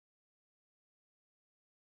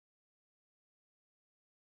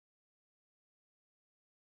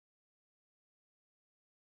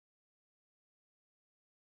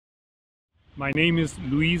My name is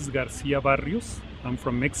Luis García Barrios. I'm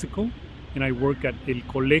from Mexico, and I work at El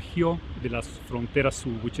Colegio de la Frontera Sur,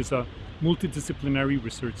 which is a multidisciplinary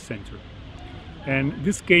research center. And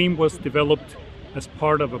this game was developed as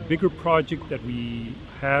part of a bigger project that we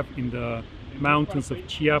have in the mountains of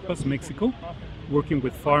Chiapas, Mexico, working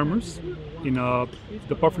with farmers in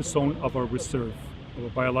the buffer zone of a reserve, of a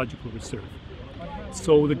biological reserve.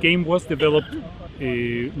 So the game was developed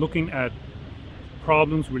looking at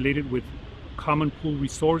problems related with common pool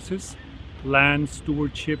resources, land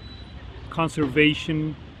stewardship,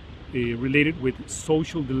 conservation, related with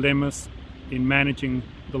social dilemmas in managing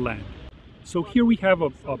the land. So here we have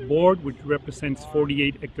a board which represents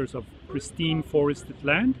 48 hectares of pristine forested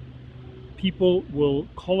land. People will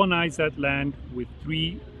colonize that land with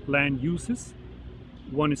 3 land uses.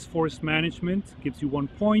 One is forest management, gives you 1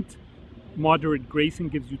 point, moderate grazing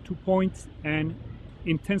gives you 2 points, and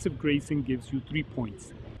intensive grazing gives you 3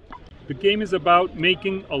 points. The game is about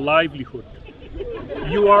making a livelihood.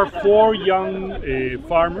 You are 4 young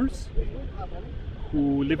farmers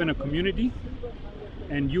who live in a community,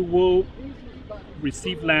 and you will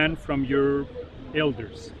receive land from your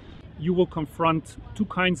elders. You will confront 2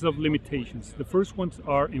 kinds of limitations. The first ones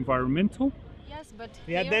are environmental. Yes, but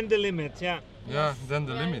Yeah, then the limits, yeah. Yeah, then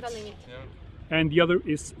the limits. And the other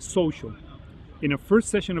is social. In a first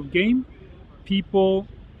session of game, people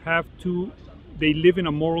they live in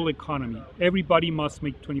a moral economy. Everybody must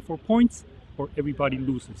make 24 points or everybody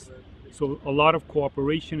loses. So a lot of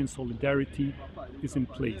cooperation and solidarity is in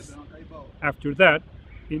place. After that,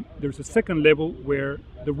 there's a second level where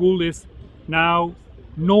the rule is now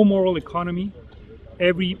no moral economy,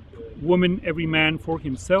 every woman, every man for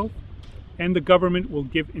himself, and the government will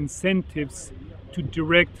give incentives to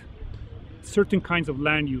direct certain kinds of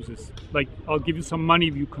land uses. Like, I'll give you some money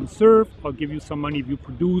if you conserve, I'll give you some money if you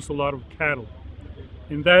produce a lot of cattle.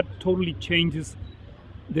 And that totally changes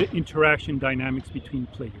the interaction dynamics between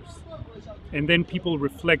players. And then people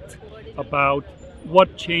reflect about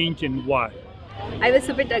what changed and why. I was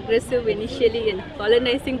a bit aggressive initially in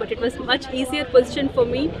colonizing, but it was much easier position for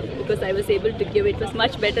me because I was able to give. It was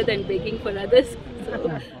much better than begging for others.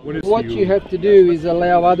 So. What you have to do is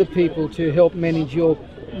allow other people to help manage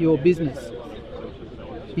your business.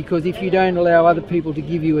 Because if you don't allow other people to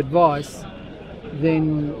give you advice,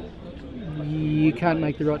 then you can't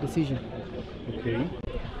make the right decision. Okay.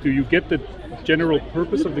 Do you get the general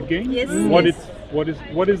purpose of the game? Yes.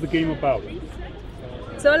 What is the game about?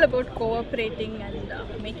 It's all about cooperating and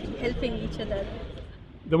helping each other.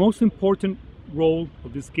 The most important role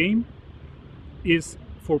of this game is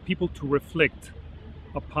for people to reflect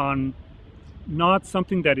upon not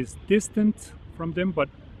something that is distant from them, but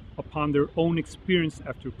upon their own experience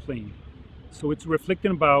after playing. So it's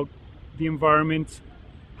reflecting about the environment,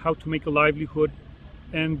 how to make a livelihood,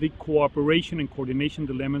 and the cooperation and coordination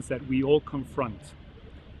dilemmas that we all confront.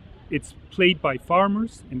 It's played by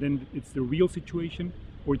farmers, and then it's the real situation,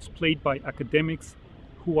 or it's played by academics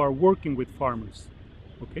who are working with farmers.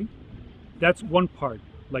 Okay? That's one part,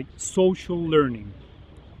 like social learning,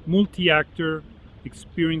 multi-actor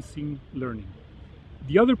experiencing learning.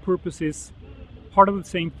 The other purpose is part of the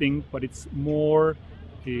same thing, but it's more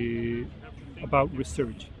about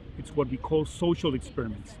research. It's what we call social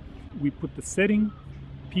experiments. We put the setting,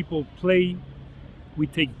 people play, we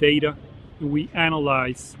take data, and we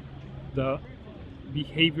analyze the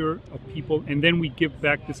behavior of people, and then we give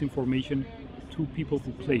back this information to people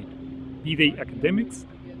who played, be they academics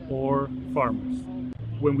or farmers.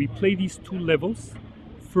 When we play these 2 levels,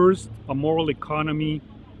 first a moral economy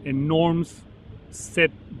and norms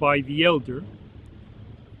set by the elder,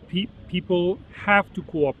 people have to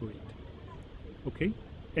cooperate, okay?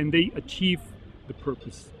 And they achieve the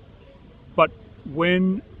purpose. But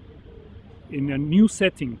when in a new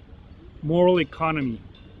setting, moral economy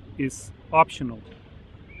is optional,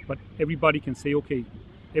 but everybody can say, okay,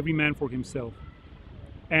 every man for himself.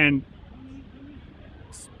 And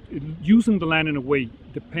using the land in a way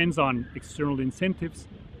depends on external incentives,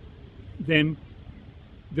 then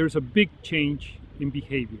there's a big change in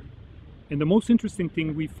behavior. And the most interesting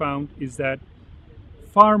thing we found is that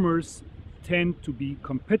farmers tend to be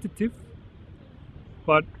competitive,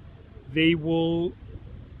 but they will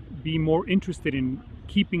be more interested in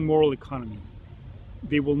keeping moral economy.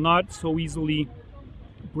 They will not so easily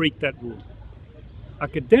break that rule.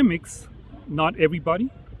 Academics, not everybody,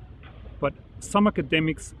 but some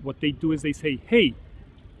academics, what they do is they say, hey,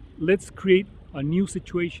 let's create a new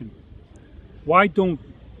situation. Why don't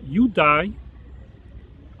you die?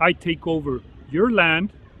 I take over your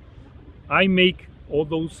land, I make all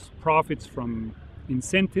those profits from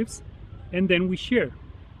incentives, and then we share.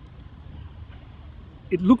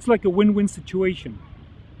 it looks like a win-win situation,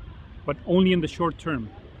 but only in the short term,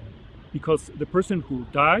 because the person who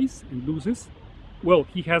dies and loses, well,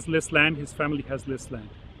 he has less land, his family has less land.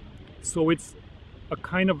 So it's a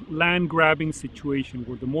kind of land grabbing situation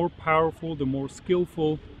where the more powerful, the more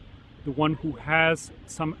skillful, the one who has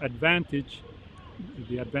some advantage,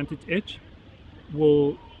 the advantage edge,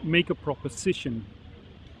 will make a proposition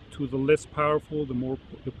to the less powerful,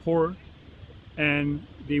 the poorer, and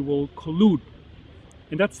they will collude.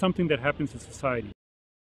 And that's something that happens in society.